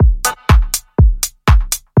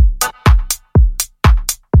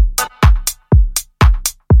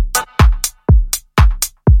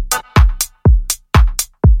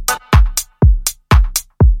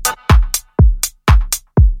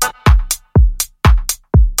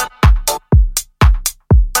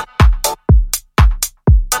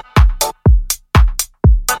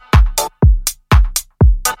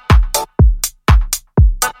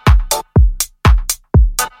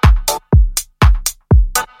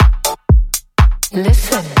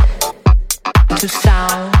Listen to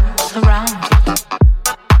sounds around you.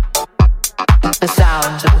 The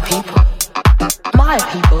sounds of people, my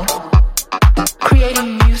people,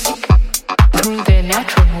 creating music through their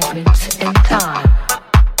natural movements in time.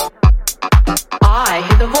 I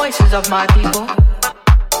hear the voices of my people,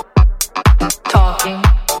 talking,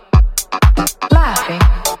 laughing,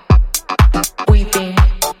 weeping,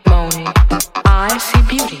 moaning. I see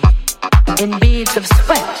beauty in beads of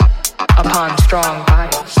sweat upon strong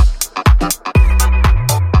bodies.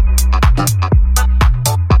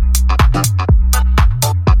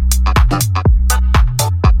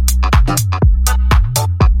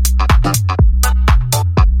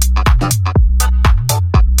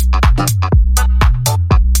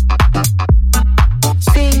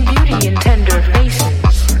 Seeing beauty in tender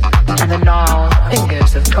faces and the gnarled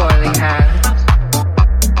fingers of toiling hands.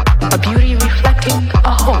 A beauty reflecting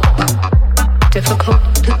a hope difficult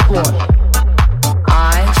to thwart.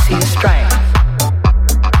 I see the strength,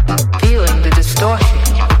 feeling the distortion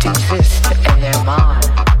which exists in their mind.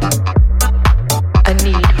 A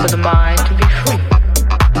need for the mind to be free.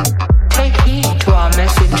 Take heed to our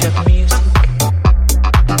message of music,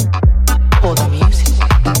 for the music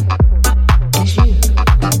is you.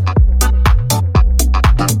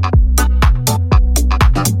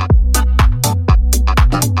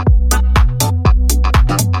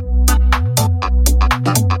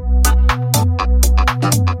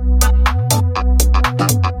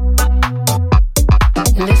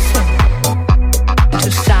 Listen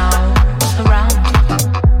to sounds around you.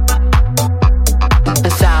 The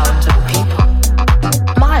sounds of people,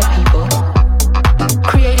 my people,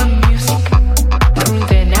 creating music through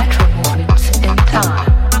their natural movements in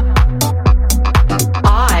time.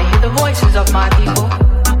 I hear the voices of my people,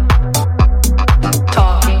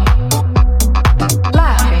 talking,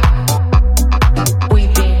 laughing,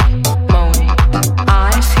 weeping, moaning.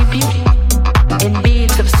 I see beauty in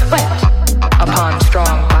beads of sweat upon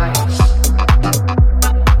strong bodies.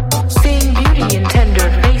 Seeing beauty in tender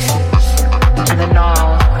faces and the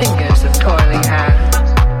gnarled fingers of toiling hands.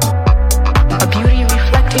 A beauty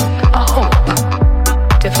reflecting a hope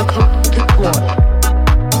difficult to thwart.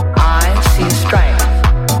 I see the strength,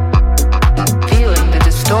 feeling the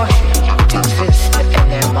distortion which exists in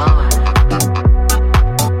their mind.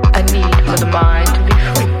 A need for the mind to be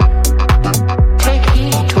free. Take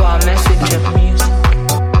heed to our message of music,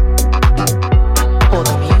 for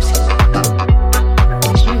the music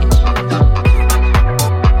is you.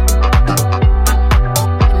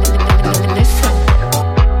 Listen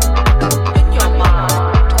in your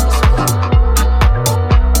mind to the sky.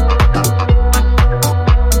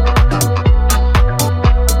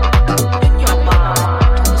 In your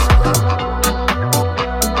mind to the sky.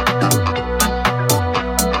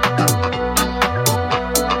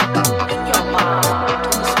 In your mind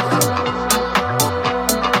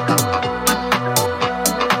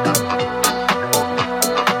to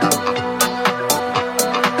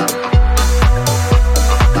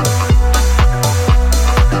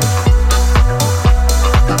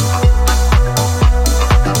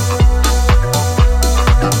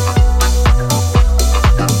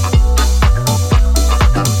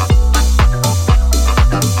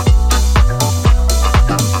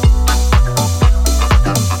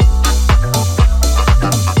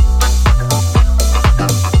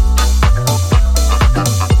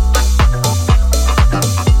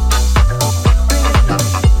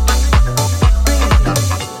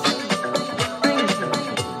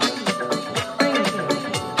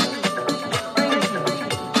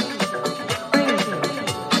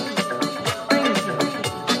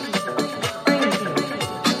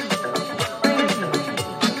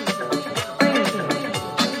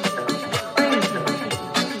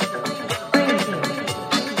sky.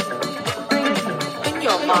 In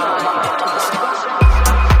your mind to the sky.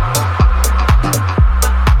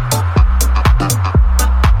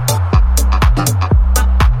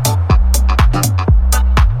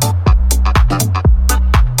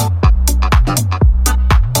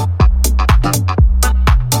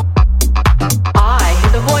 I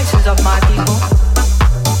hear the voices of my people,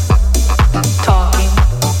 talking,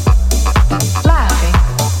 laughing,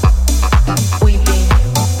 weeping,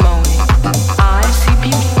 moaning. I see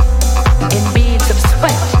beauty in beads of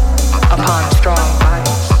sweat upon strong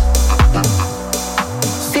bodies.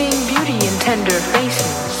 Seeing beauty in tender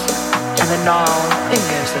faces and the gnarled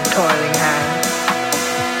fingers of toiling hands.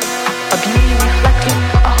 A beauty reflecting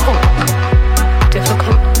a hope